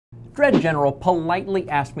Dread General politely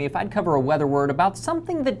asked me if I'd cover a weather word about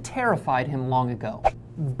something that terrified him long ago.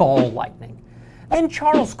 Ball lightning. Then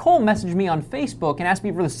Charles Cole messaged me on Facebook and asked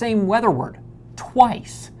me for the same weather word.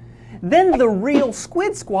 Twice. Then the real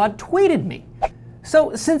Squid Squad tweeted me.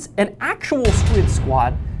 So since an actual Squid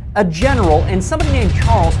Squad, a general, and somebody named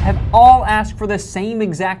Charles have all asked for the same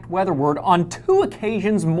exact weather word on 2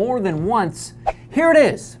 occasions more than once, here it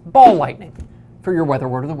is, ball lightning, for your weather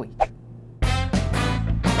word of the week.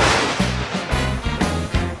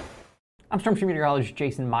 I'm Storm Team Meteorologist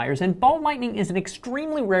Jason Meyers, and ball lightning is an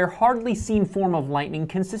extremely rare, hardly seen form of lightning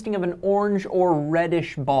consisting of an orange or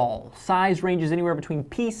reddish ball. Size ranges anywhere between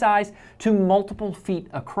pea-size to multiple feet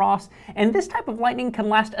across, and this type of lightning can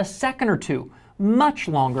last a second or two, much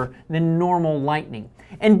longer than normal lightning.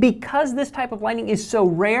 And because this type of lightning is so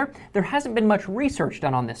rare, there hasn't been much research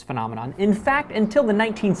done on this phenomenon. In fact, until the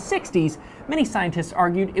 1960s, many scientists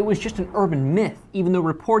argued it was just an urban myth, even though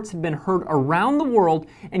reports had been heard around the world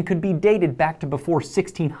and could be dated back to before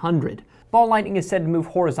 1600. Ball lightning is said to move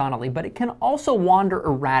horizontally, but it can also wander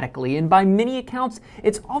erratically, and by many accounts,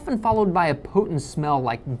 it's often followed by a potent smell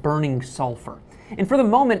like burning sulfur. And for the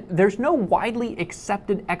moment, there's no widely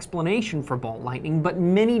accepted explanation for ball lightning, but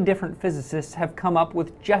many different physicists have come up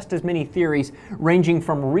with just as many theories, ranging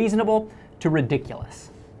from reasonable to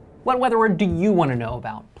ridiculous. What weather word do you want to know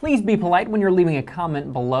about? Please be polite when you're leaving a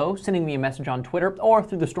comment below, sending me a message on Twitter, or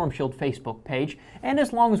through the Storm Shield Facebook page. And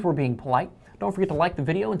as long as we're being polite, don't forget to like the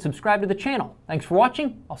video and subscribe to the channel. Thanks for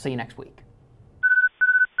watching. I'll see you next week.